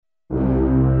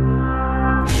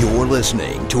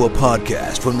listening to a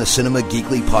podcast from the Cinema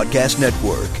Geekly Podcast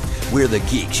Network. We're the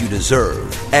geeks you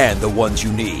deserve and the ones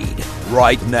you need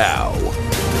right now.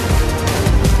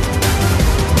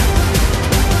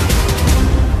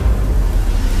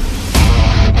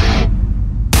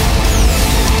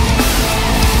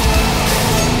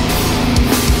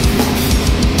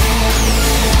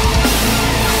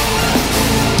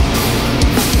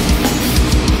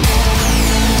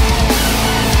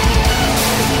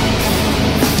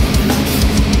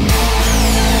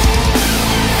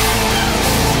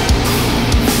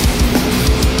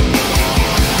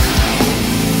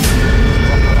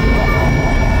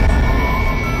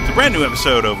 Brand new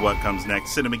episode of What Comes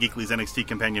Next, Cinema Geekly's NXT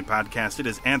Companion Podcast. It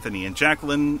is Anthony and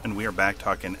Jacqueline, and we are back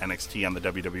talking NXT on the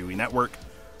WWE Network.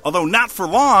 Although not for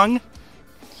long,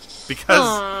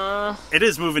 because it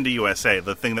is moving to USA,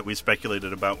 the thing that we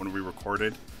speculated about when we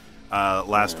recorded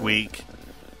last week.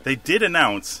 They did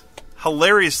announce,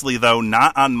 hilariously though,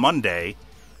 not on Monday.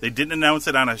 They didn't announce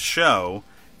it on a show.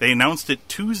 They announced it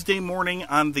Tuesday morning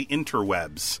on the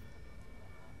interwebs.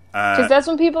 Because that's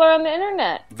when people are on the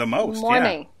internet. The most,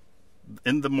 morning. Yeah.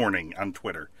 In the morning on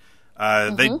Twitter.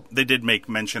 They did make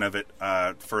mention of it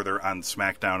further on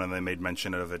SmackDown, and they made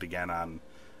mention of it again on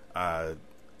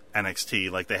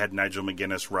NXT. Like, they had Nigel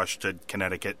McGuinness rush to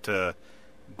Connecticut to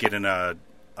get in a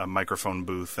microphone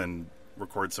booth and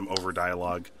record some over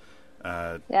dialogue.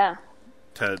 Yeah.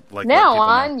 To like now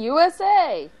on know.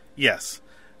 USA. Yes.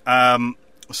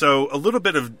 So a little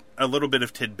bit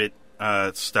of tidbit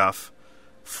stuff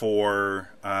for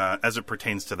as it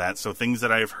pertains to that. So things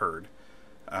that I have heard.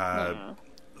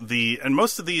 And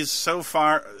most of these so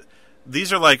far,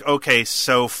 these are like, okay,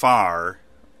 so far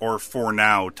or for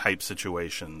now type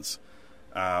situations.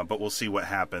 But we'll see what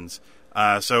happens.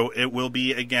 So it will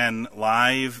be again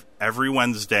live every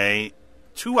Wednesday,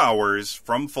 2 hours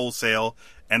from Full Sail,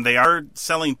 and they are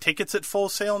selling tickets at Full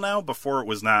Sail now. Before it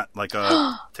was not like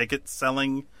a ticket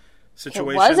selling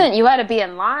situation. It wasn't. You had to be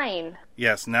in line.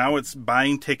 Yes, now it's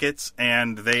buying tickets,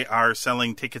 and they are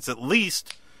selling tickets at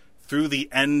least through the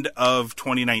end of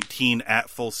 2019 at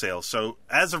Full Sail. So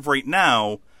as of right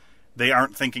now, they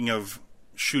aren't thinking of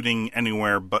shooting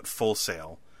anywhere but Full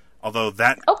Sail. Although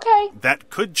that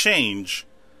could change.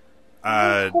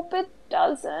 I hope it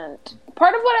doesn't.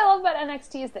 Part of what I love about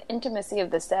NXT is the intimacy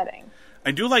of the setting.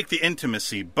 I do like the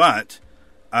intimacy, but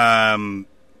they'll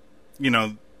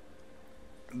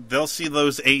see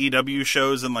those AEW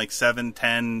shows in like 7,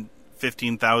 10,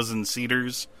 15,000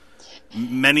 seaters.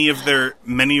 Many of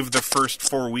the first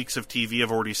 4 weeks of TV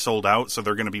have already sold out, so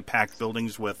they're going to be packed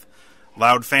buildings with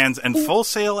loud fans. And Full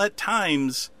Sail at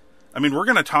times, I mean, we're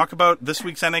going to talk about this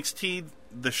week's NXT,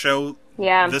 the show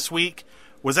this week,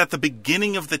 was at the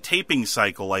beginning of the taping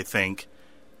cycle, I think,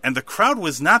 and the crowd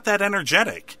was not that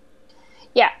energetic.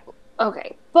 Yeah,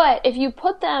 okay. But if you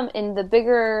put them in the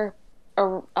bigger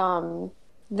venues,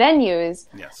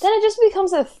 then it just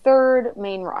becomes a third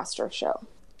main roster show.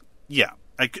 Yeah.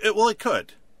 It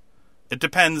could. It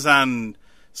depends on...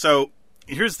 So,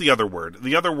 here's the other word.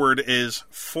 The other word is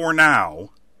for now.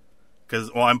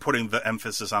 Because, I'm putting the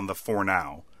emphasis on the for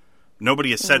now. Nobody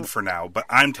has said for now, but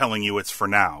I'm telling you it's for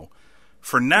now.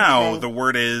 For now, the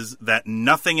word is that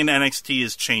nothing in NXT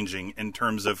is changing in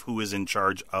terms of who is in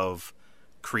charge of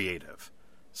creative.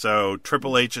 So,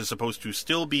 Triple H is supposed to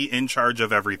still be in charge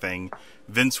of everything.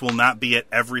 Vince will not be at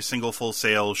every single Full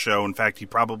Sail show. In fact,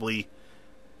 it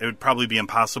would probably be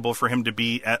impossible for him to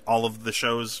be at all of the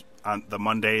shows on the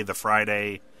Monday, the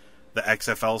Friday, the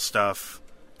XFL stuff,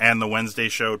 and the Wednesday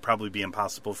show. It would probably be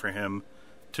impossible for him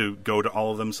to go to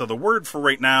all of them. So the word for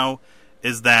right now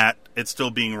is that it's still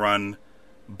being run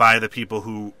by the people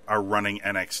who are running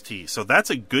NXT. So that's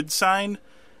a good sign.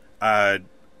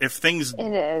 If things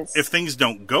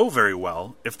don't go very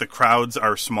well, if the crowds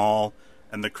are small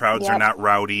and the crowds are not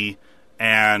rowdy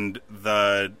and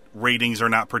the ratings are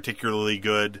not particularly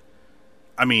good,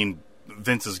 I mean,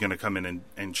 Vince is going to come in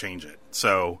and change it.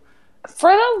 So,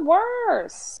 for the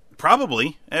worse.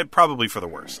 Probably for the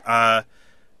worse.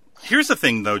 Here's the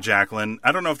thing, though, Jacqueline.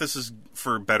 I don't know if this is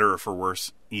for better or for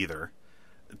worse either.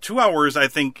 2 hours, I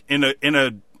think, in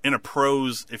a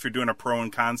pros, if you're doing a pro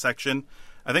and con section,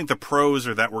 I think the pros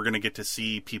are that we're going to get to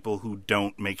see people who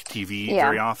don't make TV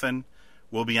very often.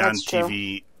 We'll be on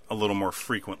TV a little more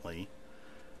frequently.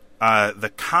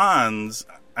 The cons,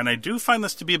 and I do find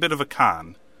this to be a bit of a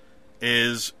con,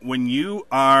 is when you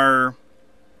are,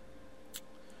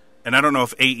 and I don't know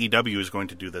if AEW is going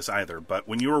to do this either, but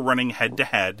when you are running head to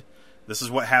head, this is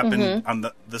what happened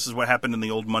this is what happened in the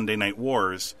old Monday Night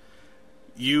Wars.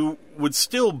 You would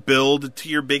still build to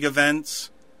your big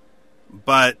events,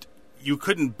 but you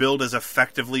couldn't build as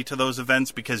effectively to those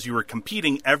events because you were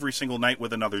competing every single night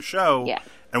with another show. Yeah.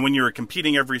 And when you're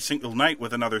competing every single night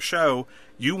with another show,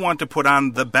 you want to put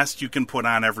on the best you can put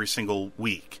on every single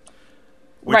week.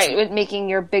 Right, with making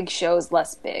your big shows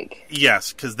less big.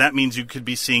 Yes, because that means you could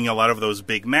be seeing a lot of those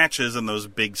big matches and those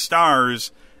big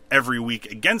stars every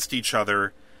week against each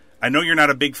other. I know you're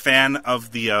not a big fan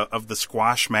of the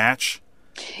squash match.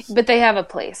 But they have a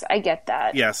place. I get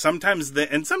that. Yeah, sometimes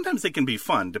they can be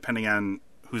fun depending on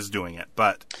who's doing it.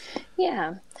 But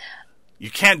yeah, you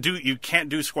can't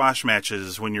do squash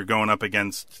matches when you're going up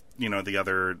against the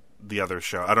other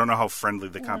show. I don't know how friendly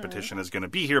the competition is going to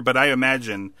be here, but I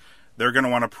imagine they're going to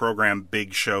want to program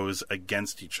big shows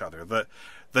against each other.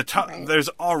 Right. There's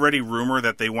already rumor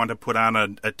that they want to put on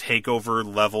a takeover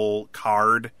level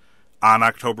card on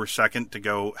October 2nd to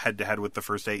go head-to-head with the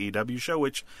first AEW show,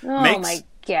 which my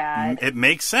God. It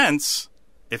makes sense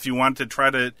if you want to try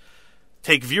to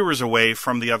take viewers away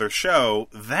from the other show.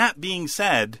 That being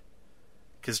said,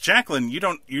 because Jacqueline,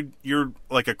 you're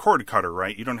like a cord cutter,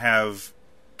 right? You don't have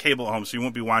cable at home, so you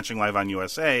won't be watching live on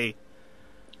USA.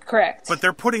 Correct. But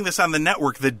they're putting this on the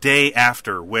network the day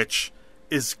after, which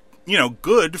is,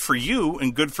 good for you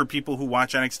and good for people who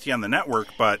watch NXT on the network,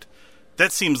 but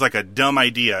that seems like a dumb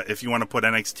idea if you want to put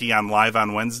NXT on live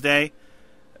on Wednesday.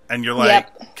 And you're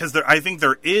like, because I think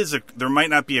there might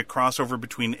not be a crossover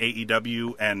between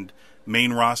AEW and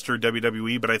main roster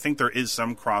WWE, but I think there is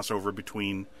some crossover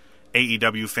between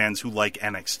AEW fans who like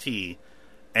NXT.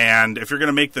 And if you're going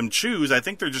to make them choose, I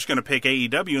think they're just going to pick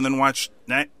AEW and then watch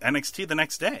NXT the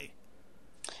next day.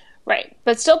 Right.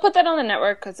 But still put that on the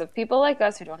network because of people like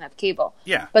us who don't have cable.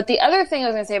 Yeah. But the other thing I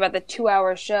was going to say about the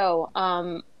 2-hour show,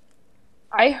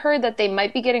 I heard that they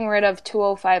might be getting rid of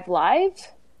 205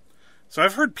 Live. So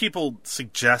I've heard people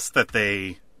suggest that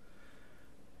they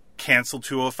cancel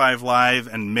 205 Live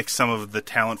and mix some of the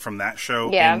talent from that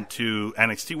show into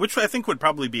NXT, which I think would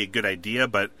probably be a good idea,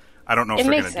 but I don't know if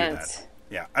they're going to do that.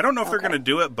 Yeah, I don't know if they're going to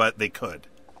do it, but they could.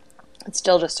 It's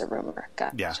still just a rumor.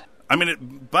 Gotcha. Yeah. I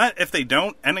mean, but if they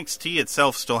don't, NXT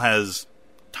itself still has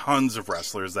tons of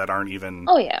wrestlers that aren't even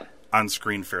on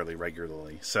screen fairly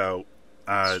regularly. So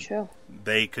that's true.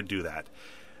 They could do that.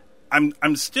 I'm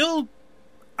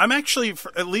actually,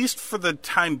 at least for the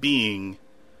time being,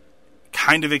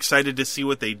 kind of excited to see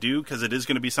what they do because it is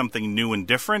going to be something new and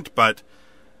different. But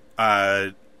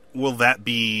will that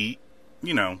be,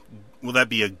 will that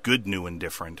be a good new and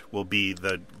different? Will be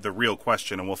the real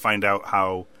question, and we'll find out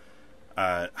how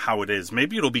it is.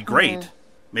 Maybe it'll be great. Mm-hmm.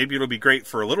 Maybe it'll be great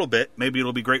for a little bit. Maybe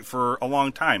it'll be great for a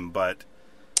long time. But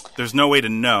there's no way to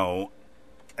know.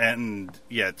 And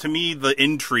yeah, to me, the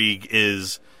intrigue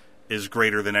is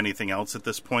greater than anything else at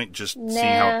this point. Just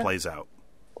seeing how it plays out.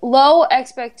 Low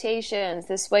expectations.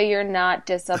 This way, you're not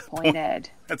disappointed.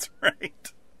 That's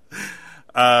right.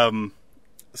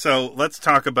 So let's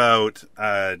talk about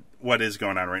what is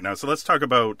going on right now. So let's talk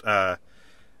about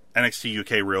NXT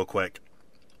UK real quick.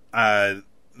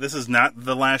 This is not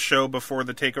the last show before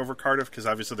the TakeOver Cardiff, because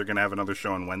obviously they're going to have another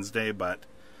show on Wednesday, but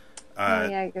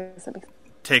I guess that makes sense.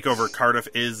 TakeOver Cardiff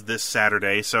is this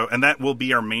Saturday, and that will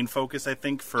be our main focus, I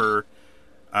think, for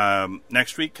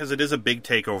next week, because it is a big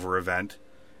TakeOver event.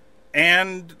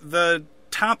 And the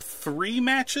top 3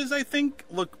 matches, I think,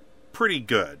 look pretty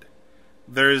good.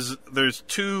 There's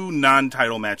 2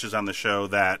 non-title matches on the show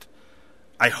that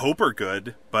I hope are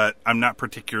good, but I'm not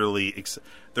particularly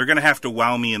they're going to have to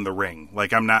wow me in the ring.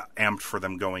 Like, I'm not amped for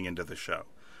them going into the show.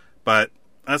 But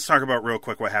let's talk about real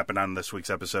quick what happened on this week's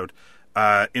episode.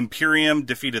 Imperium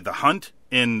defeated The Hunt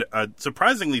in a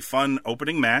surprisingly fun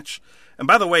opening match. And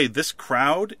by the way, this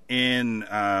crowd in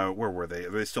where were they?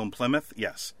 Are they still in Plymouth?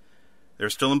 Yes. They're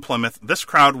still in Plymouth. This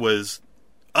crowd was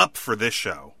up for this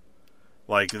show.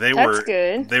 Like, they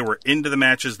were into the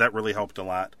matches. That really helped a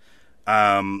lot.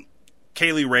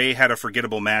 Kaylee Ray had a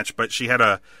forgettable match, but she had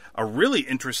a really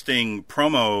interesting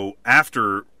promo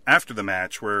after the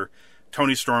match where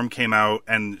Toni Storm came out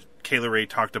and Kaylee Ray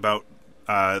talked about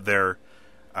their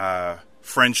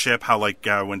friendship, how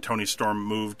when Toni Storm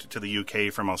moved to the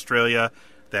UK from Australia,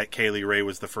 that Kaylee Ray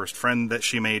was the first friend that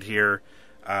she made here.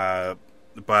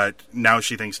 But now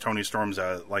she thinks Toni Storm's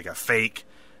a fake,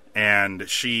 and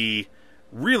she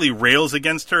really rails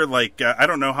against her. I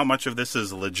don't know how much of this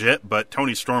is legit, but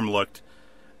Toni Storm looked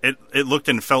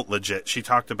and felt legit. She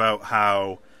talked about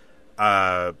how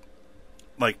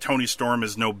Toni Storm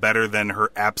is no better than her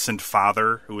absent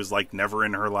father, who is never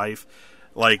in her life.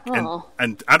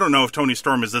 And I don't know if Toni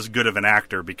Storm is this good of an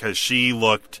actor, because she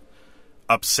looked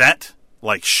upset,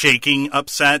 shaking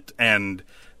upset, and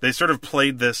they sort of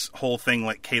played this whole thing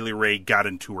like Kaylee Ray got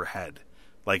into her head.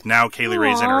 Now Kaylee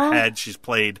Ray's in her head. She's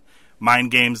played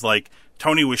mind games. Like,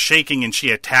 Tony was shaking and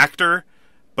she attacked her,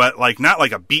 but, like, not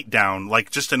like a beatdown,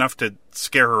 like, just enough to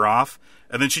scare her off.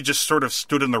 And then she just sort of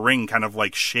stood in the ring kind of,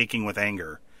 like, shaking with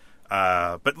anger.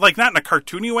 But, like, not in a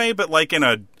cartoony way, but, like, in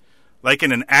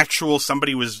an actual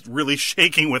somebody was really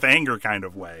shaking with anger kind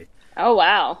of way. Oh,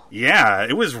 wow. Yeah,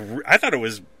 it was... I thought it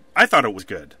was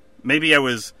good. Maybe I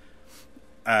was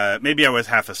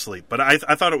half asleep, but I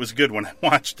thought it was good when I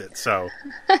watched it. So,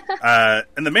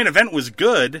 and the main event was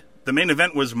good. The main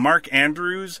event was Mark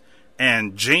Andrews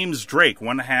and James Drake,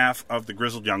 one half of the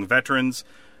Grizzled Young Veterans,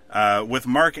 with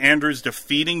Mark Andrews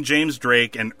defeating James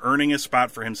Drake and earning a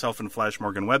spot for himself and Flash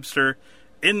Morgan Webster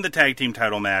in the tag team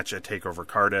title match at TakeOver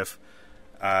Cardiff.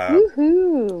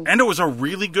 Woohoo! And it was a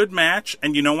really good match.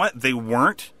 And you know what? They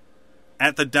weren't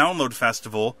at the Download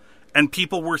Festival, and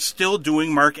people were still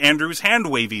doing Mark Andrews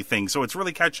hand-wavy thing, so it's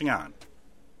really catching on.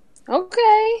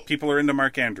 Okay. People are into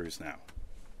Mark Andrews now.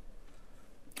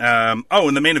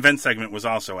 And the main event segment was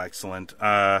also excellent.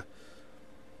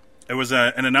 It was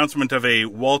an announcement of a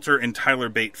Walter and Tyler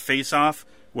Bate face-off,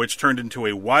 which turned into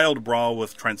a wild brawl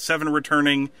with Trent Seven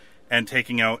returning and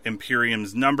taking out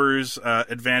Imperium's numbers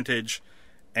advantage.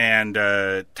 And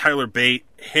Tyler Bate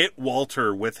hit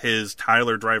Walter with his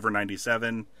Tyler Driver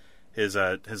 97, his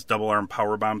double arm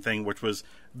powerbomb thing, which was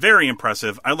very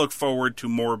impressive. I look forward to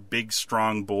more big,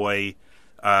 strong boy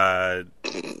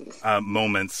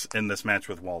moments in this match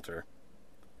with Walter.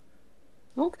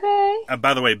 Okay.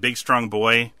 By the way, big, strong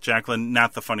boy, Jacqueline,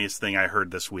 not the funniest thing I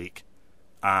heard this week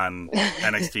on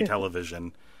NXT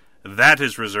television. That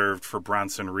is reserved for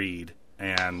Bronson Reed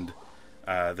and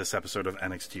this episode of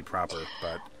NXT proper.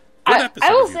 But good episode.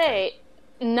 I will say,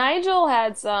 Nigel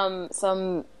had some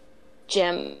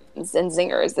gems and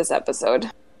zingers this episode.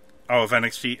 Oh,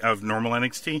 of normal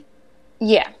NXT?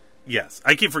 Yeah. Yes.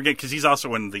 I keep forgetting because he's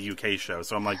also in the UK show.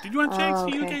 So I'm like, did you watch the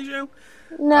NXT UK show?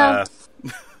 No.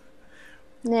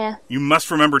 Nah. You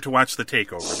must remember to watch the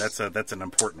Takeover. That's an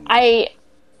important one.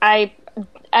 I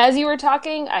as you were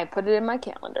talking, I put it in my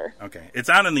calendar. Okay. It's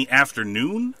on in the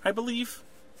afternoon, I believe.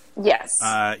 Yes.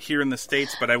 Here in the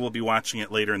States, but I will be watching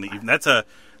it later in the evening. That's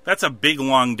a big,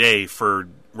 long day for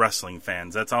wrestling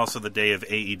fans. That's also the day of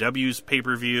AEW's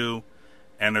pay-per-view,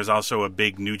 and there's also a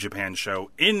big New Japan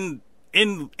show in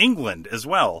England as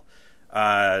well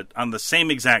on the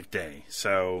same exact day.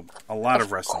 So a lot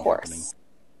of wrestling happening.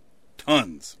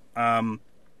 Tons.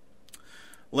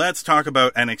 Let's talk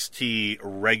about NXT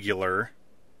regular,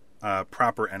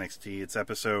 proper NXT. It's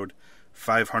episode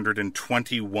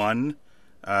 521.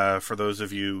 For those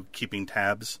of you keeping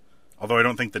tabs, although I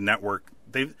don't think the network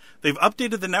they've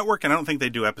updated the network, and I don't think they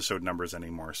do episode numbers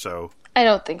anymore. So I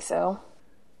don't think so.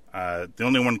 The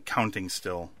only one counting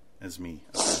still is me,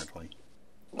 apparently.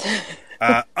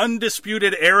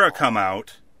 Undisputed Era come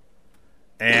out,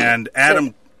 and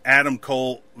Adam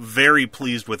Cole very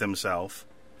pleased with himself.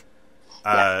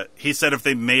 He said if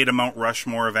they made a Mount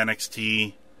Rushmore of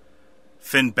NXT,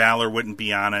 Finn Balor wouldn't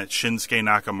be on it, Shinsuke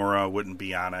Nakamura wouldn't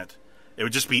be on it. It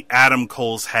would just be Adam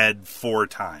Cole's head 4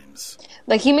 times.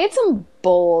 Like, he made some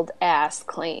bold-ass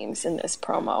claims in this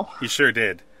promo. He sure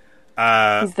did.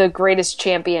 He's the greatest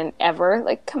champion ever.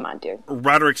 Like, come on, dude.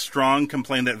 Roderick Strong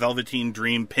complained that Velveteen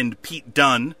Dream pinned Pete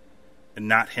Dunne, and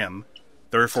not him.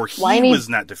 Therefore, he was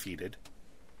not defeated.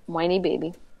 Whiny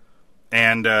baby.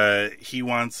 And he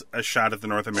wants a shot at the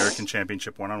North American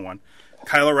Championship one-on-one.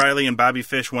 Kyle O'Reilly and Bobby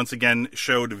Fish once again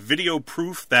showed video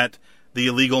proof that the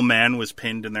Illegal Man was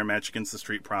pinned in their match against the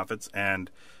Street Profits, and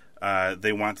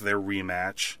they want their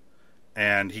rematch.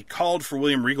 And he called for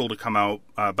William Regal to come out.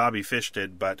 Bobby Fish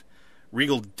did, but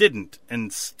Regal didn't.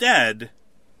 Instead,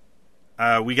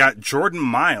 we got Jordan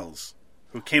Miles,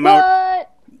 who came out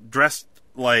dressed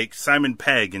like Simon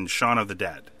Pegg in Shaun of the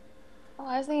Dead. Oh,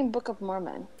 I was thinking Book of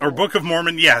Mormon. Or Book of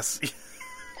Mormon, yes.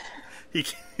 He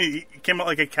came out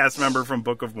like a cast member from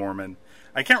Book of Mormon.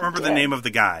 I can't remember the name of the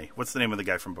guy. What's the name of the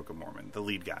guy from Book of Mormon? The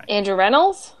lead guy. Andrew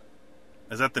Reynolds?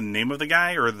 Is that the name of the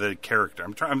guy or the character?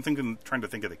 I'm trying to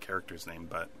think of the character's name,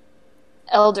 but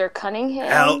Elder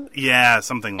Cunningham.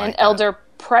 Something like and that. Elder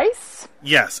Price.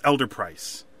 Yes, Elder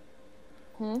Price.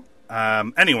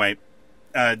 Anyway,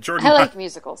 Jordan. I like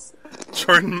musicals.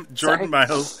 Jordan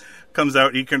Miles comes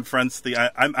out. He confronts the.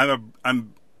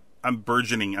 I'm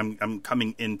burgeoning. I'm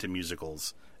coming into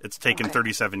musicals. It's taken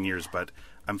 37 years, but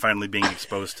I'm finally being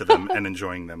exposed to them and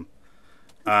enjoying them.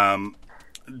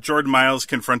 Jordan Miles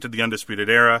confronted the Undisputed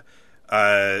Era.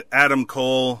 Adam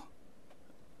Cole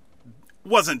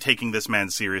wasn't taking this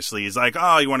man seriously. He's like,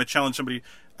 oh, you want to challenge somebody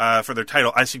for their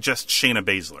title? I suggest Shayna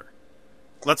Baszler.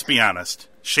 Let's be honest.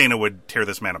 Shayna would tear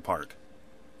this man apart.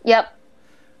 Yep.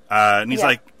 And he's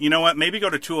like, you know what? Maybe go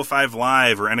to 205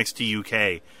 Live or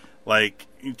NXT UK. Like,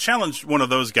 you challenge one of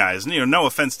those guys, and, no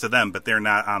offense to them, but they're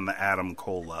not on the Adam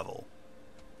Cole level.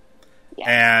 Yeah.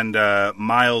 And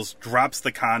Miles drops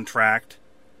the contract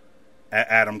at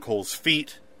Adam Cole's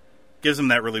feet, gives him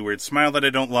that really weird smile that I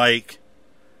don't like,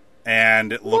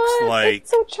 and it looks like...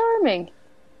 It's so charming.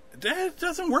 It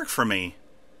doesn't work for me.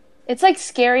 It's like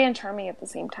scary and charming at the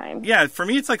same time. Yeah, for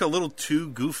me it's like a little too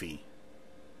goofy.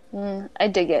 I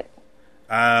dig it.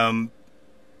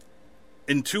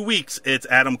 In 2 weeks, it's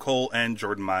Adam Cole and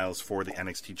Jordan Miles for the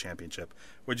NXT Championship.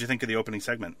 What did you think of the opening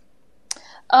segment?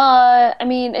 I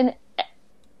mean,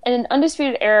 an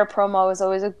Undisputed Era promo is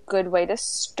always a good way to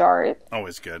start.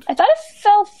 Always good. I thought it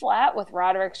fell flat with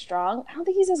Roderick Strong. I don't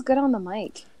think he's as good on the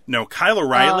mic. No, Kyle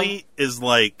O'Reilly is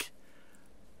like...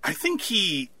 I think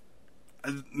he...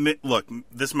 Look,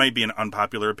 this might be an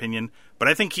unpopular opinion, but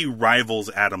I think he rivals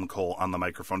Adam Cole on the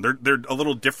microphone. They're a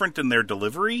little different in their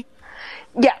delivery.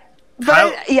 Yeah.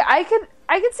 But I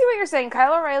could see what you're saying.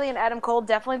 Kyle O'Reilly and Adam Cole,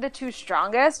 definitely the two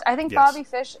strongest. I think Bobby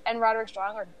Fish and Roderick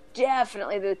Strong are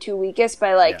definitely the two weakest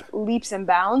by leaps and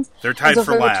bounds. They're tied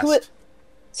for last.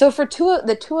 So for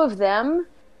the two of them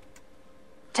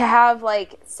to have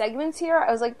segments here,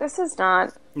 I was like, this is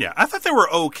not. Yeah, I thought they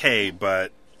were okay,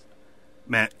 but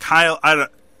man,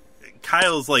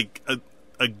 Kyle's like a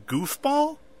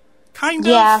goofball, kind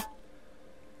of. Yeah.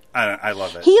 I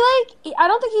love it. I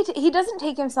don't think he doesn't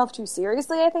take himself too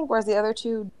seriously, I think, whereas the other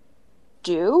two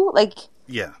do.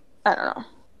 Yeah. I don't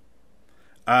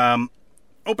know.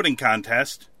 Opening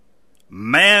contest,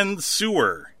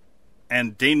 Mansoor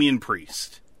and Damian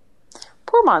Priest.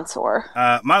 Poor Mansoor.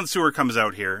 Mansoor comes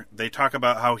out here. They talk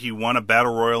about how he won a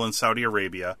battle royal in Saudi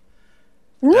Arabia.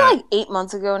 Isn't it 8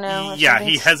 months ago now? Yeah,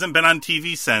 he hasn't been on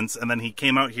TV since, and then he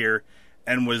came out here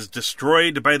and was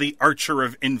destroyed by the Archer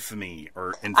of Infamy,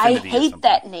 or Infinity. I hate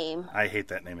that name. I hate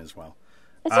that name as well.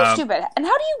 It's so stupid. And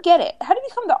how do you get it? How do you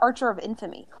become the Archer of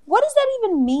Infamy? What does that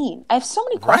even mean? I have so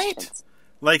many questions.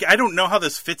 Right? I don't know how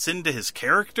this fits into his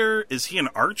character. Is he an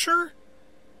archer?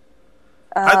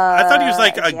 I thought he was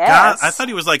like a goth. I thought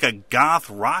he was like a goth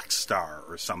rock star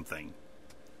or something.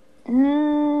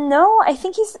 No, I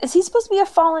think is he supposed to be a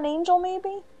fallen angel?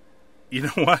 Maybe. You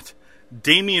know what?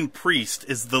 Damian Priest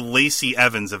is the Lacey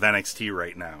Evans of NXT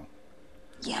right now.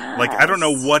 Yeah. I don't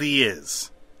know what he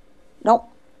is. Nope.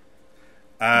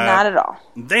 Not at all.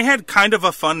 They had kind of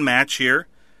a fun match here.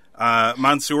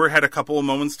 Mansoor had a couple of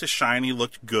moments to shine. He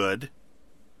looked good.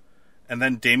 And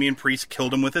then Damian Priest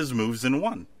killed him with his moves and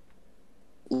won.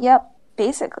 Yep,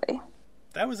 basically.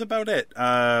 That was about it.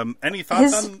 Any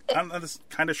thoughts on this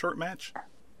kind of short match?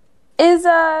 Is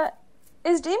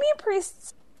Damian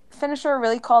Priest's finisher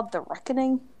really called The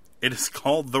Reckoning? It is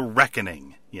called The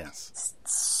Reckoning, yes. It's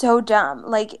so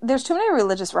dumb. There's too many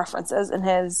religious references in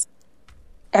his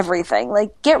everything.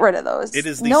 Get rid of those. It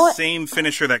is the same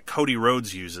finisher that Cody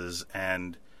Rhodes uses,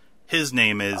 and his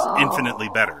name is infinitely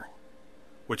better,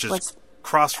 which is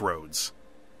Crossroads.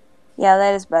 Yeah,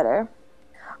 that is better.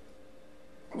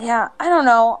 Yeah, I don't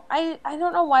know. I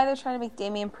don't know why they're trying to make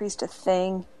Damian Priest a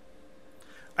thing.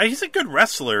 He's a good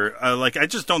wrestler. I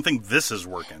just don't think this is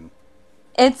working.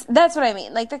 That's what I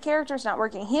mean. The character's not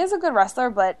working. He is a good wrestler,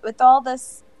 but with all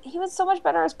this, he was so much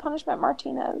better as Punishment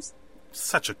Martinez.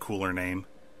 Such a cooler name.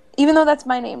 Even though that's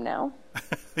my name now.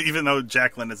 Even though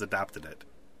Jacqueline has adopted it.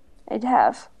 I'd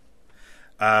have.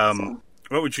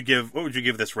 What would you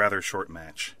give this rather short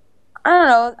match? I don't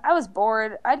know. I was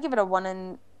bored. I'd give it a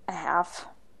 1.5.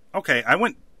 Okay, I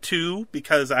went 2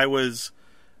 because I was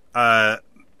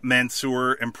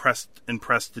Mansoor impressed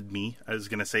me. I was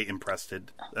going to say impressed,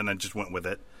 and I just went with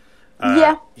it.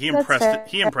 He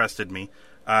impressed me.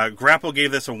 Grapple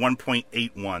gave this a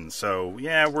 1.81, so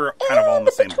yeah, we're kind of all in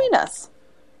the same between us.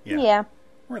 Yeah.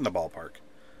 We're in the ballpark.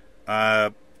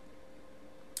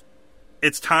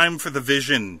 It's time for the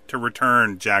Vision to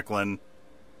return, Jacqueline.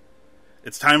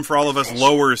 It's time for all of us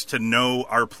lowers to know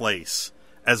our place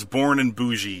as Born and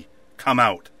Bougie come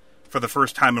out for the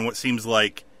first time in what seems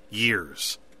like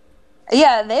years.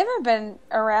 Yeah, they haven't been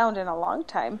around in a long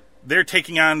time. They're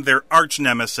taking on their arch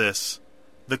nemesis,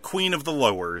 the Queen of the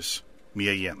Lowers,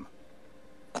 Mia Yim.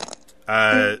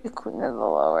 The Queen of the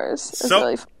Lowers.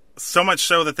 So much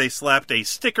so that they slapped a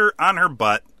sticker on her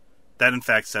butt that in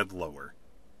fact said lower.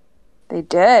 They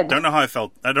did. I don't know how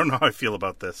I feel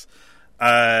about this.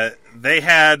 They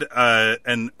had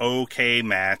an okay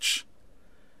match,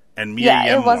 and Mia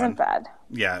Yim it wasn't won. bad.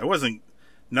 Yeah, it wasn't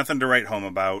nothing to write home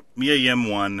about. Mia Yim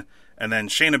won, and then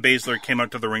Shayna Baszler came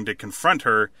out to the ring to confront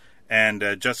her, and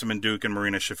Jessamyn Duke and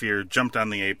Marina Shafir jumped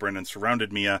on the apron and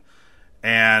surrounded Mia,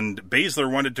 and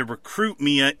Baszler wanted to recruit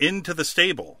Mia into the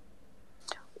stable.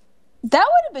 That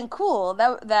would have been cool.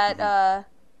 That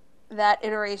that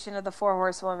iteration of the Four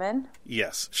Horsewomen.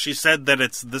 Yes. She said that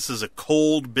this is a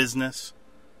cold business,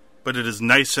 but it is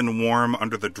nice and warm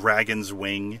under the dragon's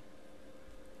wing.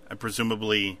 And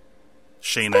presumably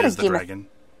Shayna is the dragon.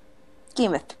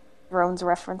 Game of Thrones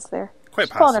reference there. Quite She's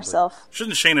possibly. Calling herself.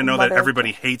 Shouldn't Shayna know that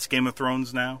everybody hates Game of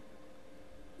Thrones now?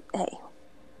 Hey.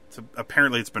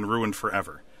 Apparently it's been ruined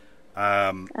forever.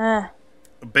 Baszler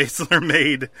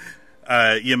made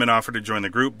Yim an offer to join the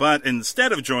group, but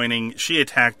instead of joining, she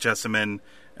attacked Jessamine,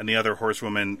 and the other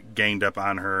horsewoman ganged up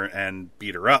on her and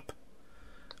beat her up.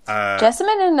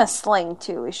 Jessamine in a sling,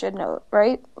 too, we should note,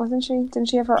 right? Wasn't she? Didn't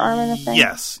she have her arm in a thing?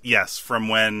 Yes, from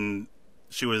when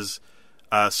she was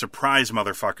surprise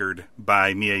motherfuckered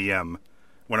by Mia Yim.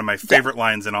 One of my favorite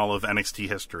lines in all of NXT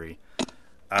history.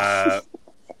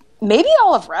 Maybe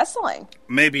all of wrestling.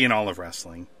 Maybe in all of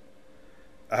wrestling.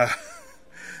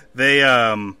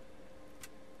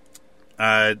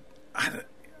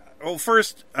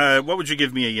 First, what would you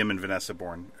give Mia Yim and Vanessa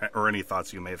Bourne? Or any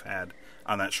thoughts you may have had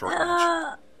on that short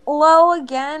match? Low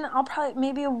again. I'll probably,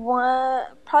 maybe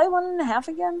 1.5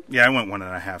 again. Yeah, I went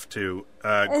 1.5 too.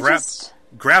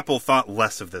 Grapple thought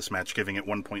less of this match, giving it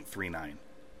 1.39.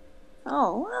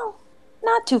 Oh, well,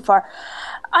 not too far.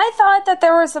 I thought that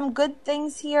there were some good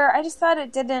things here. I just thought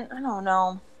it didn't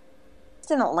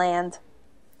land.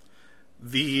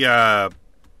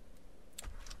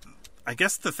 I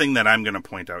guess the thing that I'm going to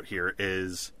point out here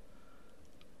is,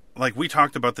 like, we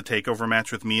talked about the takeover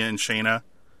match with Mia and Shayna,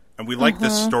 and we liked the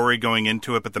story going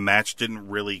into it, but the match didn't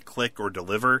really click or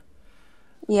deliver.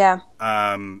 Yeah.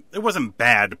 It wasn't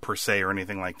bad per se or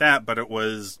anything like that, but it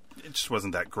just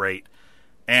wasn't that great.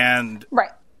 And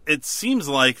it seems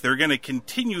like they're going to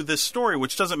continue this story,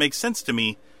 which doesn't make sense to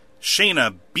me.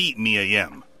 Shayna beat Mia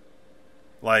Yim.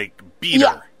 Like, beat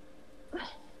her.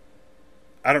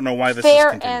 I don't know why this is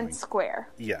continuing. Fair and square.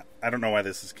 Yeah, I don't know why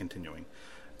this is continuing.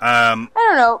 I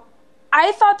don't know.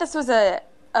 I thought this was a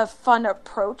fun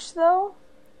approach, though.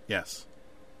 Yes.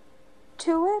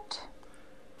 To it.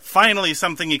 Finally,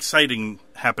 something exciting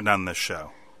happened on this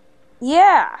show.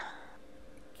 Yeah.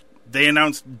 They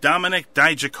announced Dominik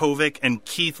Dijakovic and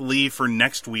Keith Lee for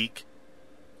next week.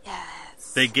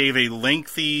 Yes. They gave a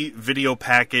lengthy video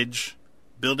package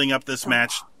building up this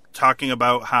match, talking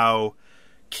about how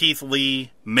Keith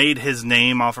Lee made his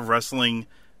name off of wrestling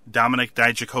Dominik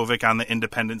Dijakovic on the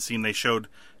independent scene. They showed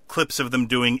clips of them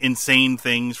doing insane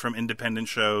things from independent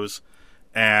shows,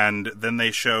 and then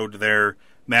they showed their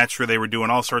match where they were doing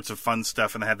all sorts of fun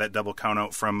stuff, and they had that double count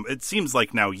out from, it seems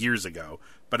like now years ago,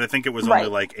 but I think it was only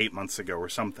like 8 months ago or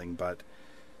something, but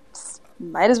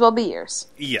might as well be years.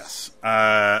 Yes.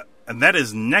 And that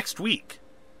is next week,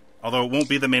 although it won't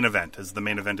be the main event, as the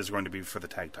main event is going to be for the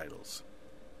tag titles.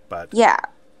 But yeah.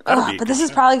 But this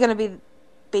is probably going to be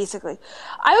basically.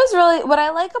 What I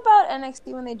like about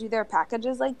NXT when they do their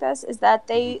packages like this is that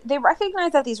they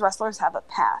recognize that these wrestlers have a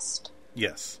past.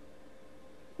 Yes.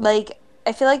 Like,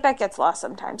 I feel like that gets lost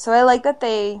sometimes. So I like that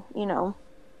they,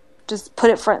 just put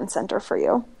it front and center for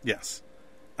you. Yes.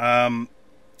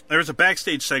 There's a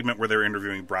backstage segment where they're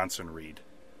interviewing Bronson Reed.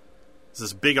 It's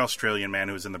this big Australian man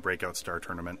who was in the Breakout Star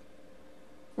tournament.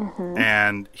 Mm-hmm.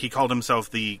 And he called himself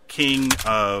the king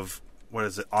of, what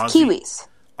is it? Kiwis.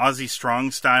 Aussie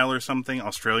Strong Style or something?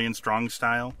 Australian Strong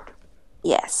Style?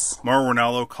 Yes. Mauro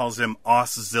Ranallo calls him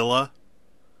Auszilla.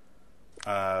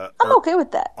 I'm okay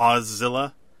with that.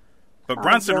 Auszilla. But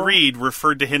Bronson Reed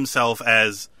referred to himself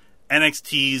as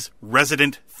NXT's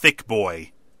resident thick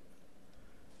boy.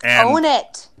 And own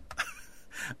it.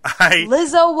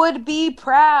 Lizzo would be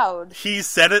proud. He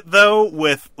said it, though,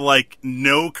 with, like,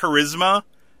 no charisma.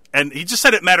 And he just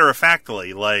said it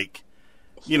matter-of-factly, like,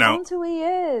 he knows who he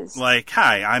is. Like,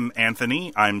 hi, I'm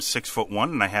Anthony. I'm 6'1",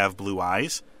 and I have blue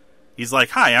eyes. He's like,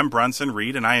 hi, I'm Bronson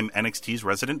Reed, and I am NXT's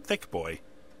resident thick boy.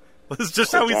 That's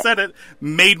just how he said it.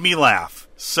 Made me laugh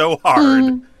so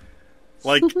hard.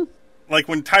 Like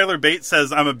when Tyler Bates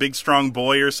says, I'm a big, strong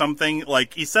boy or something,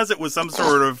 like, he says it with some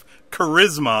sort of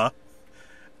charisma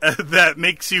that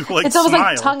makes you, like, it's almost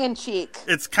smile. Like tongue-in-cheek.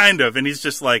 It's kind of, and he's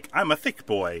just like, I'm a thick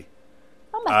boy.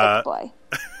 I'm a thick boy.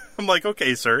 I'm like,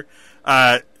 okay, sir.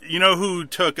 You know who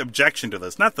took objection to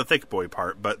this? Not the thick boy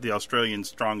part, but the Australian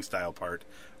strong style part.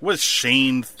 Was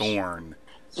Shane Thorne.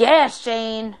 Yeah,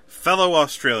 Shane. Fellow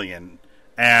Australian.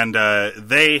 And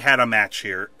they had a match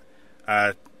here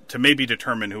to maybe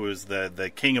determine who was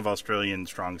the king of Australian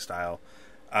strong style.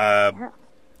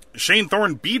 Shane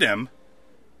Thorne beat him,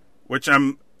 which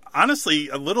I'm honestly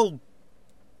a little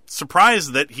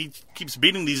surprised that he keeps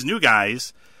beating these new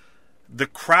guys. The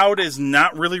crowd is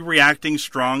not really reacting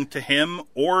strong to him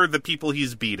or the people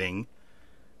he's beating.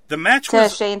 The match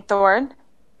was... To Shane Thorne?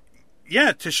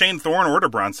 Yeah, to Shane Thorne or to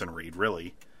Bronson Reed,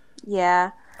 really.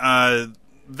 Yeah.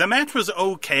 The match was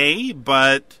okay,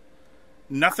 but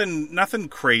nothing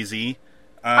crazy.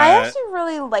 I actually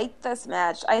really liked this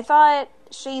match. I thought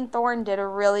Shane Thorne did a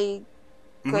really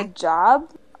good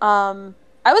job. I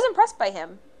was impressed by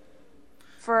him.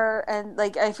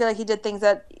 I feel like he did things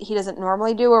that he doesn't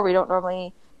normally do or we don't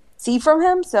normally see from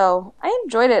him. So I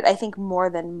enjoyed it, I think, more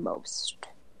than most.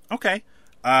 Okay.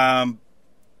 I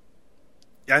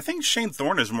think Shane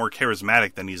Thorne is more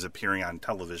charismatic than he's appearing on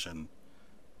television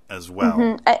as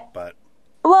well.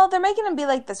 Well, they're making him be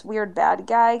like this weird bad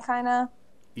guy, kind of.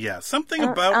 Yeah,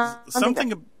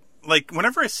 like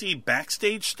whenever I see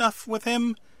backstage stuff with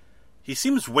him, he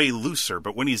seems way looser.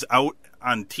 But when he's out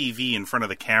on TV in front of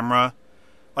the camera,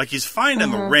 like he's fine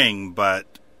in the ring,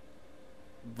 but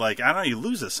like I don't know, he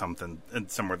loses something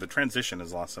somewhere. The transition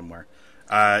is lost somewhere.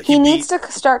 He needs to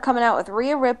start coming out with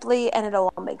Rhea Ripley, and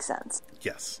it'll all make sense.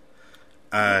 Yes.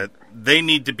 They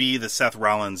need to be the Seth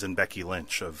Rollins and Becky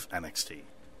Lynch of NXT.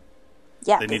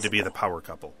 Yeah, they need to be the power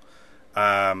couple.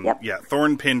 Yep. Yeah,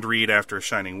 Thorne pinned Reed after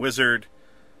Shining Wizard.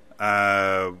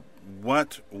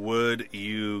 What would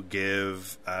you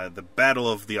give the Battle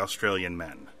of the Australian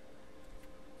Men?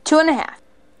 2.5.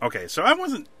 Okay, so I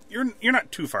wasn't... You're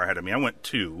not too far ahead of me. I went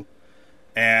 2.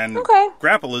 And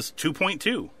Grapple is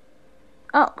 2.2.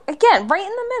 Oh, again, right in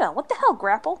the middle. What the hell,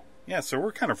 Grapple? Yeah, so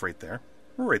we're kind of right there.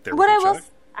 We're right there with each other.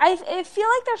 I feel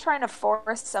like they're trying to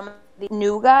force some of the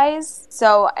new guys,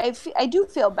 so I do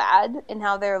feel bad in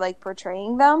how they're like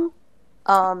portraying them.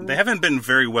 They haven't been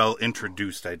very well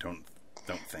introduced, I don't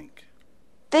think.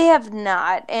 They have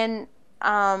not, and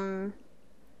so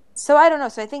I don't know.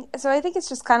 So I think it's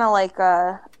just kind of like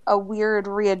a weird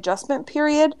readjustment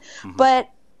period. But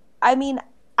I mean,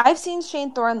 I've seen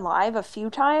Shane Thorne live a few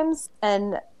times,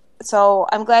 and so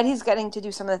I'm glad he's getting to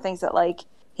do some of the things that like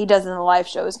he does in the live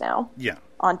shows now. Yeah.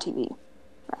 On TV.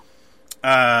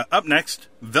 Up next,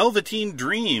 Velveteen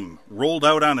Dream rolled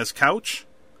out on his couch.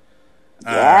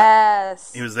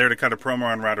 Yes. He was there to cut a promo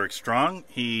on Roderick Strong.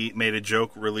 He made a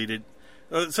joke related...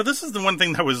 so this is the one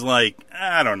thing that was like,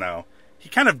 I don't know. He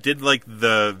kind of did like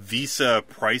the Visa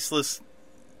Priceless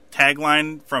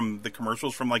tagline from the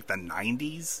commercials from like the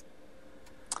 90s.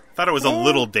 Thought it was a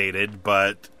little dated,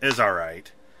 but is all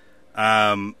right.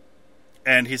 And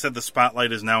he said the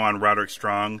spotlight is now on Roderick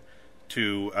Strong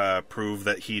to prove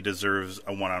that he deserves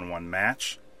a one-on-one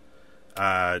match.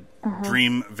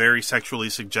 Dream very sexually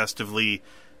suggestively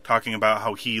talking about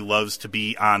how he loves to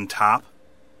be on top.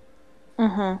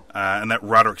 And that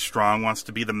Roderick Strong wants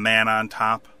to be the man on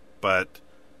top, but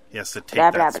he has to take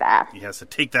he has to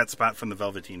take that spot from the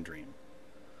Velveteen Dream.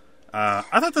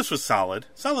 I thought this was solid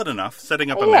enough,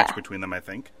 setting up a match between them, I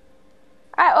think.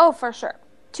 For sure.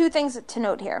 2 things to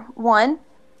note here. 1,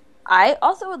 I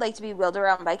also would like to be wheeled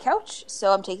around by couch,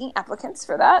 so I'm taking applicants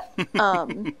for that.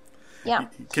 Yeah. You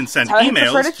can send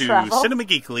emails to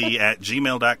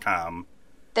cinemageekly@gmail.com.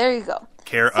 There you go.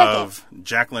 Care of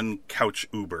Jacqueline Couch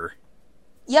Uber.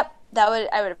 Yep,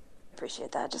 I would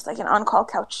appreciate that. Just like an on-call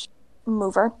couch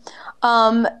mover.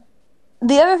 The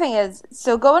other thing is,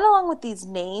 so going along with these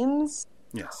names,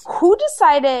 yes, who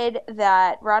decided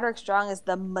that Roderick Strong is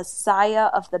the Messiah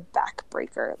of the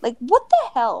Backbreaker? Like, what the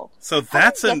hell? So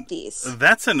that's an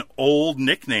old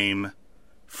nickname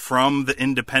from the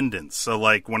Independents. So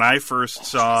like when I first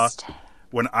saw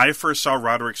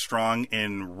Roderick Strong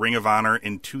in Ring of Honor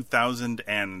in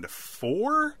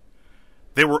 2004,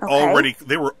 they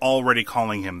were already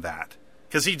calling him that,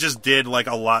 because he just did like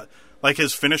a lot. Like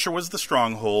his finisher was the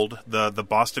Stronghold, the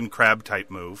Boston Crab type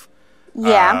move.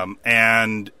 Yeah.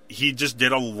 And he just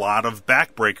did a lot of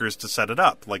backbreakers to set it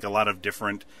up, like a lot of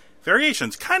different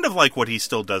variations, kind of like what he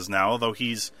still does now, although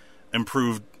he's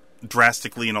improved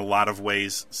drastically in a lot of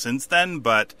ways since then,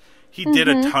 but he did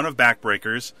a ton of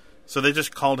backbreakers, so they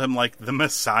just called him like the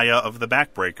Messiah of the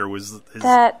Backbreaker was his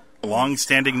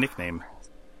long-standing nickname.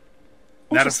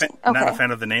 Not a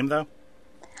fan of the name, though?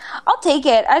 I'll take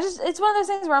it. It's one of those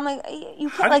things where I'm like,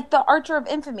 you can't, like the Archer of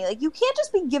Infamy. Like, you can't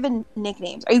just be given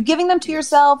nicknames. Are you giving them to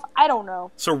yourself? I don't know.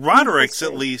 So Roderick's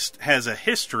at least has a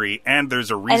history, and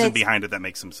there's a reason behind it that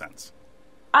makes some sense.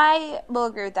 I will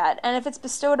agree with that. And if it's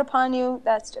bestowed upon you,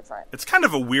 that's different. It's kind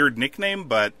of a weird nickname,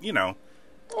 but, you know.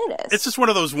 It is. It's just one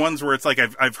of those ones where it's like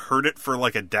I've heard it for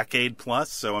like a decade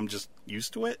plus, so I'm just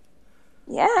used to it.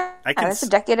 Yeah, it's a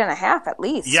decade and a half at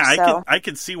least. Yeah, I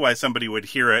could see why somebody would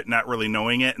hear it, not really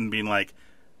knowing it, and being like,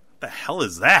 "What the hell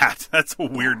is that? That's a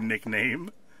weird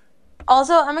nickname."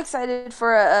 Also, I'm excited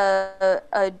for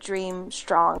a Dream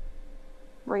Strong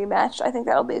rematch. I think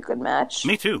that'll be a good match.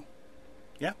 Me too.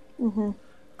 Yeah.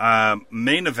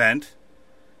 Main event: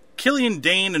 Killian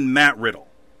Dane and Matt Riddle.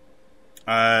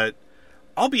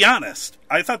 I'll be honest.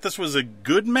 I thought this was a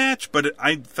good match, but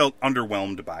I felt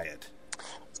underwhelmed by it.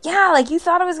 Yeah, like you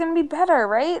thought it was going to be better,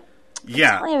 right?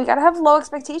 Yeah. We got to have low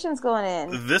expectations going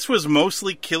in. This was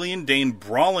mostly Killian Dane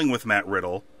brawling with Matt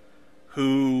Riddle,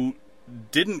 who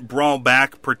didn't brawl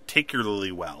back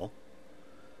particularly well.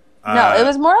 No, it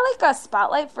was more like a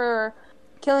spotlight for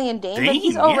Killian Dane, but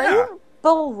he's already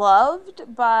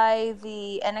beloved by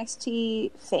the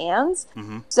NXT fans,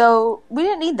 so we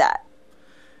didn't need that.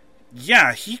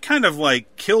 Yeah, he kind of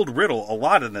like killed Riddle a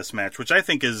lot in this match, which I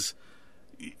think is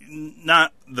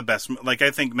not the best. Like,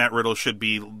 I think Matt Riddle should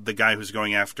be the guy who's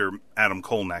going after Adam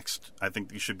Cole next. I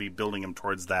think you should be building him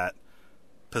towards that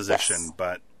position. Yes.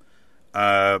 But,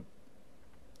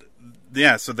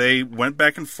 yeah, so they went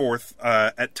back and forth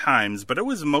at times, but it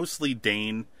was mostly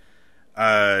Dane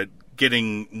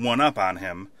getting one up on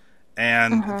him.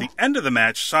 And the end of the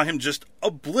match saw him just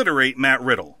obliterate Matt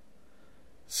Riddle.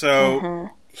 So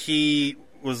he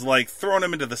was like throwing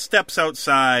him into the steps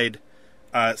outside,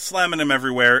 slamming him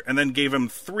everywhere, and then gave him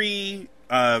 3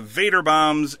 Vader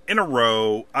bombs in a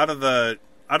row out of the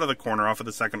corner off of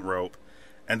the second rope,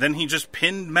 and then he just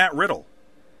pinned Matt Riddle,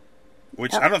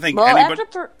 which I don't think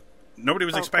nobody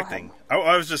was expecting.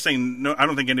 I was just saying, no, I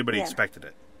don't think anybody expected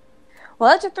it. Well,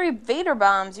 after 3 Vader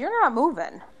bombs, you're not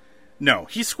moving. No,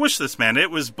 he squished this man. It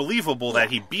was believable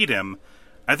that he beat him.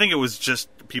 I think it was just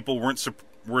people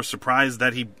were surprised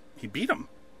that he beat him.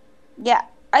 Yeah,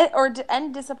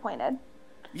 and disappointed.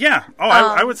 Yeah. Oh,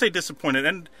 I would say disappointed,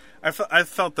 and I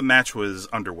felt the match was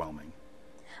underwhelming.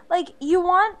 Like, you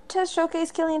want to showcase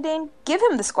Killian Dane, give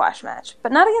him the squash match,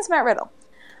 but not against Matt Riddle.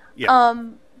 Yeah.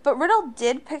 But Riddle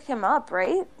did pick him up,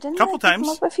 right? Didn't couple he pick times.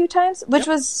 him up a few times, which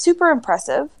was super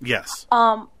impressive. Yes.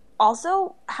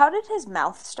 Also, how did his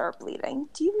mouth start bleeding?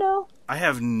 Do you know? I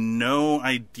have no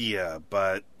idea,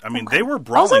 but I mean, they were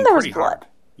brawling pretty hard.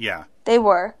 Yeah. They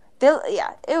were.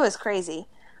 Yeah, it was crazy.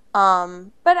 But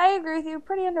I agree with you.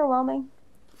 Pretty underwhelming.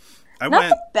 Not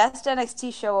the best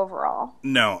NXT show overall.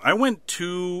 No, I went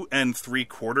 2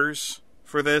 3/4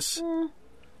 for this.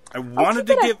 I wanted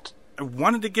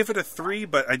to give it a 3,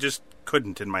 but I just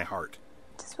couldn't in my heart.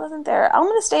 Just wasn't there. I'm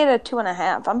going to stay at a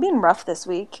 2.5. I'm being rough this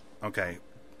week. Okay.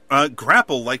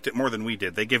 Grapple liked it more than we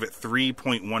did. They gave it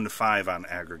 3.15 on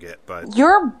aggregate, but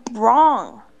you're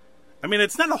wrong. I mean,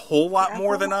 it's not a whole lot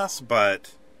more than us,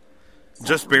 but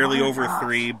just barely over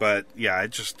 3. But yeah, it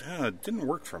just didn't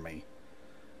work for me.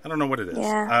 I don't know what it is.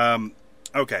 Yeah.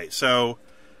 Okay, so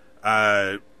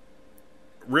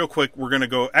real quick, we're going to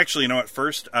go... Actually, you know what?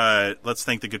 First, let's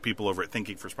thank the good people over at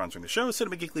ThinkGeek for sponsoring the show.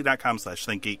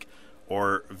 cinemageekly.com/ThinkGeek,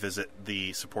 or visit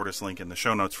the support us link in the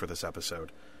show notes for this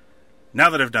episode. Now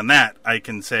that I've done that, I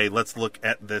can say let's look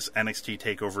at this NXT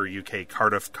TakeOver UK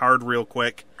Cardiff card real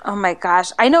quick. Oh my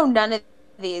gosh. I know none of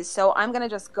these, so I'm going to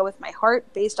just go with my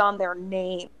heart based on their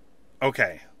name.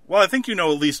 Okay. Well, I think you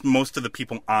know at least most of the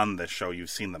people on this show. You've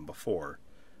seen them before.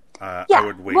 Yeah, I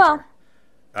would wager.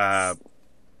 Well...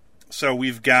 So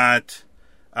we've got...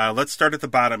 let's start at the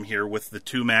bottom here with the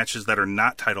 2 matches that are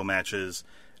not title matches.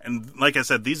 And like I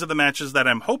said, these are the matches that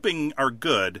I'm hoping are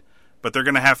good, but they're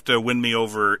going to have to win me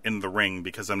over in the ring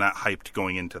because I'm not hyped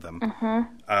going into them.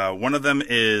 One of them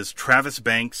is Travis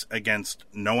Banks against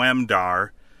Noam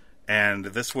Dar, and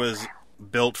this was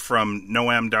built from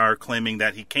Noam Dar claiming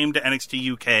that he came to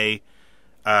NXT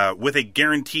UK with a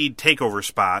guaranteed takeover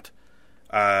spot,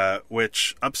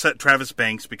 which upset Travis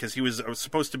Banks because he was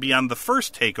supposed to be on the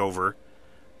first takeover,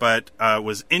 but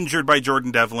was injured by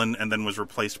Jordan Devlin and then was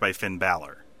replaced by Finn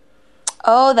Balor.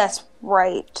 Oh, that's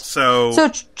right. So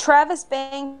Travis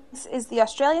Banks is the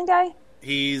Australian guy?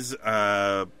 He's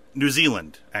New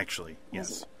Zealand, actually.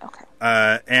 Yes. Okay.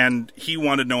 And he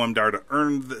wanted Noam Dar to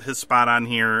earn his spot on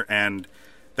here, and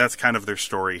that's kind of their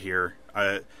story here.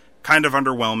 Kind of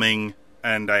underwhelming,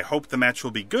 and I hope the match will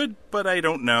be good, but I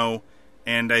don't know.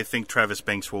 And I think Travis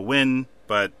Banks will win,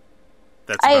 but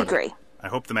that's about I agree. it. I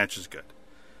hope the match is good.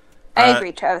 I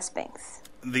agree, Travis Banks.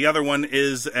 The other one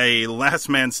is a last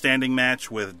man standing match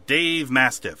with Dave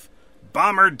Mastiff,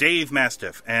 Bomber Dave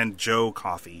Mastiff, and Joe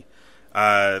Coffey.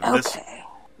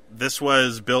 This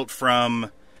was built from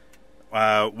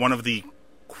one of the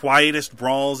quietest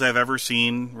brawls I've ever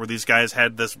seen, where these guys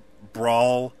had this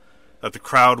brawl that the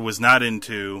crowd was not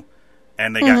into,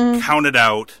 and they got counted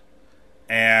out,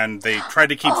 and they tried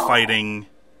to keep fighting.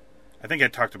 I think I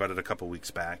talked about it a couple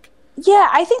weeks back. Yeah,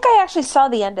 I think I actually saw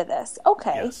the end of this.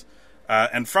 Okay. Yes.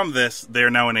 And from this, they're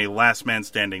now in a last man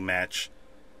standing match.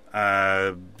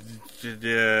 Joe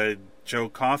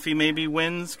Coffey maybe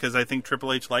wins, because I think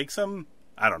Triple H likes him.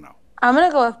 I don't know. I'm going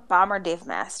to go with Bomber Dave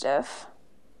Mastiff.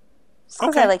 Just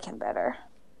because I like him better.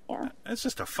 Yeah. It's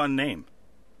just a fun name.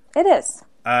 It is.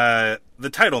 The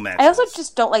title match. I also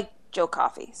just don't like Joe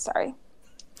Coffey. Sorry.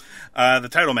 The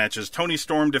title match is Toni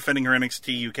Storm defending her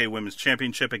NXT UK Women's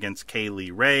Championship against Kay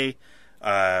Lee Ray. We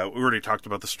already talked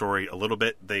about the story a little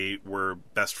bit. They were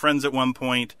best friends at one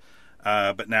point,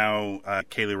 but now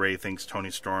Kay Lee Ray thinks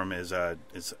Toni Storm is a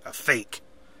fake,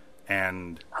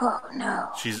 and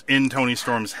she's in Toni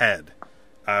Storm's head,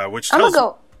 which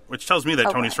tells me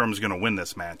that Toni Storm is going to win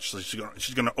this match. So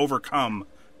she's going to overcome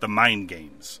the mind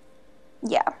games.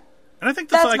 Yeah, and I think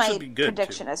this will that's actually be good. That's my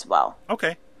prediction as well.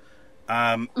 Okay.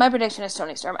 My prediction is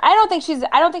Toni Storm. I don't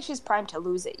think she's primed to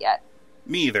lose it yet.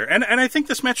 Me either. And I think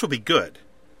this match will be good.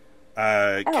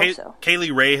 I hope so. Kay Lee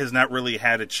Ray has not really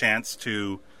had a chance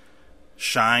to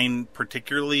shine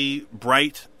particularly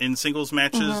bright in singles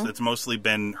matches. Mm-hmm. It's mostly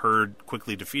been her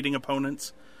quickly defeating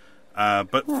opponents.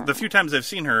 But the few times I've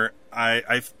seen her,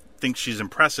 I think she's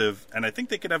impressive, and I think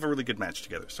they could have a really good match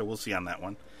together. So we'll see on that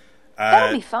one.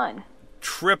 That would be fun.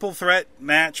 Triple threat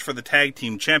match for the tag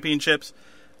team championships.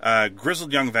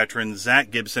 Grizzled Young Veterans Zach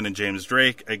Gibson and James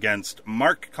Drake against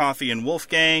Mark Coffey and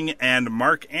Wolfgang and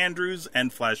Mark Andrews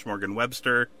and Flash Morgan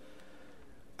Webster.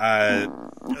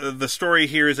 The story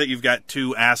here is that you've got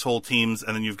two asshole teams,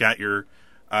 and then you've got your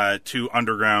two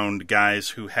underground guys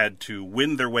who had to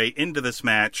win their way into this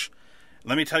match.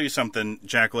 Let me tell you something,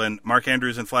 Jacqueline. Mark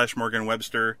Andrews and Flash Morgan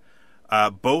Webster,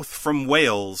 both from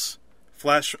Wales.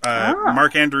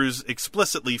 Mark Andrews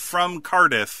explicitly from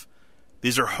Cardiff.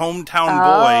 These are hometown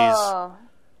boys.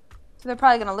 So they're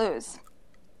probably going to lose.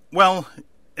 Well,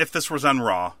 if this was on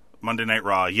Raw, Monday Night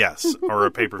Raw, yes, or a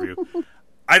pay-per-view.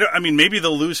 I mean, maybe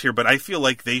they'll lose here, but I feel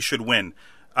like they should win.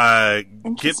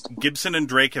 Gibson and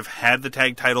Drake have had the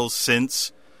tag titles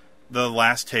since the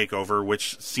last TakeOver,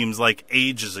 which seems like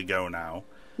ages ago now.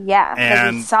 Yeah,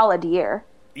 because it's a solid year.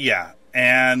 Yeah,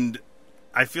 and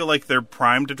I feel like they're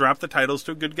primed to drop the titles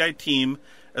to a good guy team,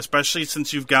 especially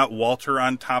since you've got Walter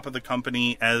on top of the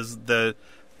company as the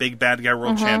big bad guy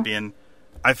world champion.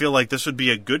 I feel like this would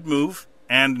be a good move,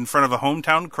 and in front of a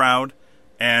hometown crowd,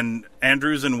 and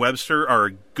Andrews and Webster are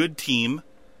a good team.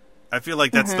 I feel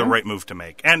like that's the right move to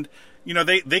make. And, you know,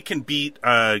 they can beat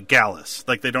Gallus.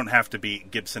 Like, they don't have to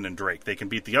beat Gibson and Drake. They can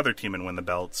beat the other team and win the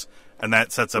belts, and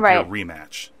that sets up your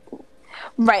rematch.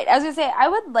 Right. I was going to say, I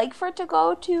would like for it to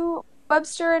go to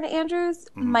Webster and Andrews.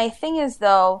 My thing is,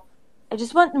 though, I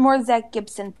just want more Zach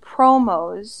Gibson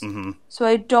promos, so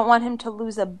I don't want him to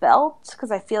lose a belt,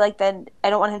 because I feel like then I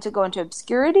don't want him to go into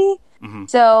obscurity.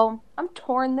 So I'm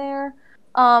torn there.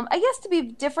 I guess to be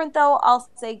different, though, I'll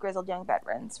say Grizzled Young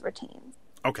Veterans retains.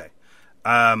 Okay.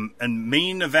 And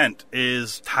main event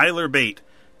is Tyler Bate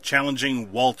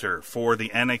challenging Walter for the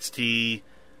NXT,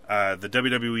 the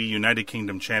WWE United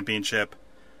Kingdom Championship.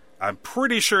 I'm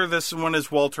pretty sure this one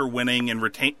is Walter winning and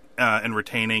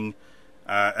retaining.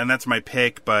 And that's my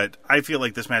pick, but I feel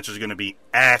like this match is going to be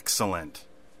excellent.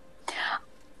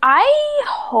 I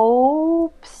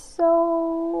hope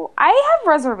so. I have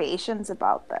reservations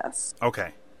about this.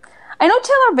 Okay. I know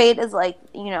Tyler Bate is, like,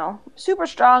 you know, super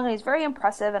strong and he's very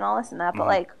impressive and all this and that, but,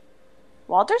 like,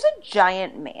 Walter's a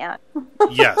giant man.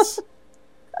 Yes.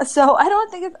 So I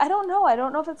don't know. I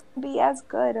don't know if it's going to be as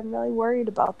good. I'm really worried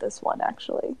about this one,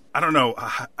 actually. I don't know.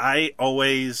 I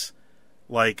always,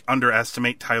 like,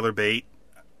 underestimate Tyler Bate.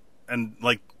 And,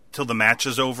 like, till the match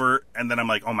is over, and then I'm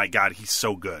like, oh my god, he's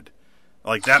so good.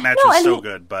 Like, that match was so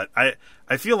good. But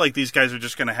I feel like these guys are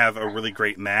just going to have a really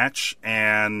great match,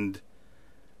 and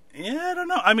yeah, I don't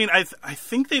know. I mean, I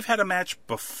think they've had a match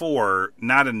before,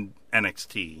 not in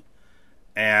NXT,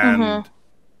 and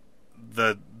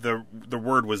the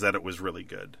word was that it was really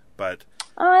good. But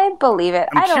I believe it.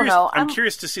 I don't know. I'm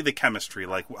curious to see the chemistry,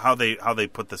 like how they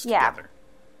put this together.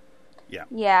 Yeah.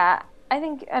 Yeah. I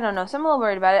don't know, so I'm a little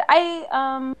worried about it.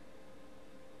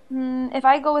 If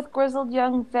I go with Grizzled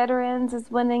Young Veterans as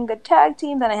winning the tag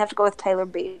team, then I have to go with Tyler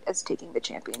Bate as taking the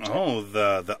championship. Oh,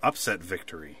 the upset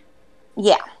victory.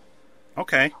 Yeah.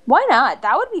 Okay. Why not?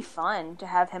 That would be fun to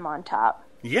have him on top.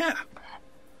 Yeah.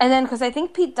 And then, because I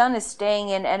think Pete Dunne is staying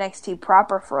in NXT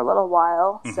proper for a little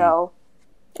while, so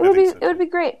it would be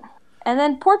great. And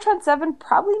then poor Trent Seven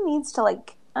probably needs to,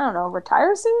 like, I don't know,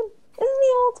 retire soon? Isn't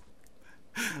he old?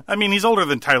 I mean, he's older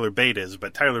than Tyler Bate is,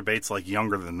 but Tyler Bate's, like,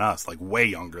 younger than us, like, way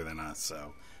younger than us,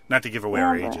 so not to give away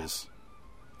our ages.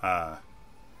 Yeah,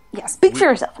 speak for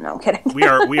yourself. No, I'm kidding. we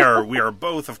are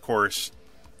both, of course,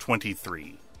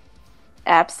 23.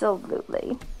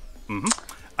 Absolutely. So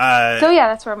yeah,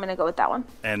 that's where I'm going to go with that one.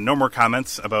 And no more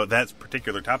comments about that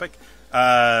particular topic.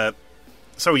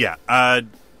 So yeah,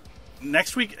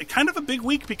 next week, kind of a big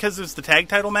week because there's the tag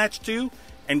title match too.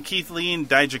 And Keith Lee and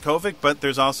Dijakovic, but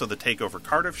there's also the TakeOver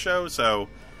Cardiff show, so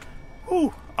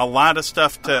Ooh, a lot of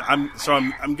stuff to. I'm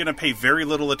going to pay very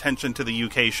little attention to the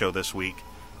UK show this week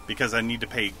because I need to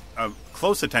pay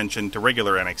close attention to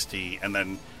regular NXT and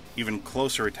then even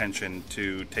closer attention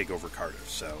to TakeOver Cardiff.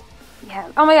 So.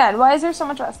 Yeah. Oh my God! Why is there so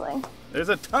much wrestling? There's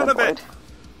a ton of it.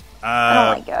 I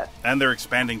don't like it. And they're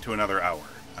expanding to another hour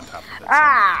on top of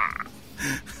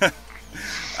it.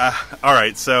 All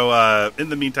right, so in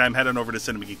the meantime, head on over to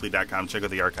cinemageekly.com, check out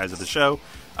the archives of the show.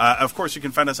 Of course, you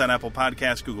can find us on Apple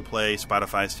Podcasts, Google Play,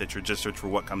 Spotify, Stitcher. Just search for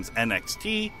What Comes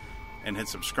NXT and hit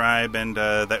subscribe, and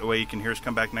that way you can hear us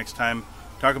come back next time,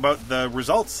 talk about the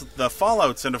results, the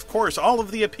fallouts, and of course, all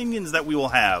of the opinions that we will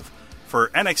have for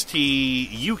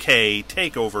NXT UK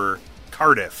TakeOver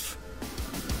Cardiff.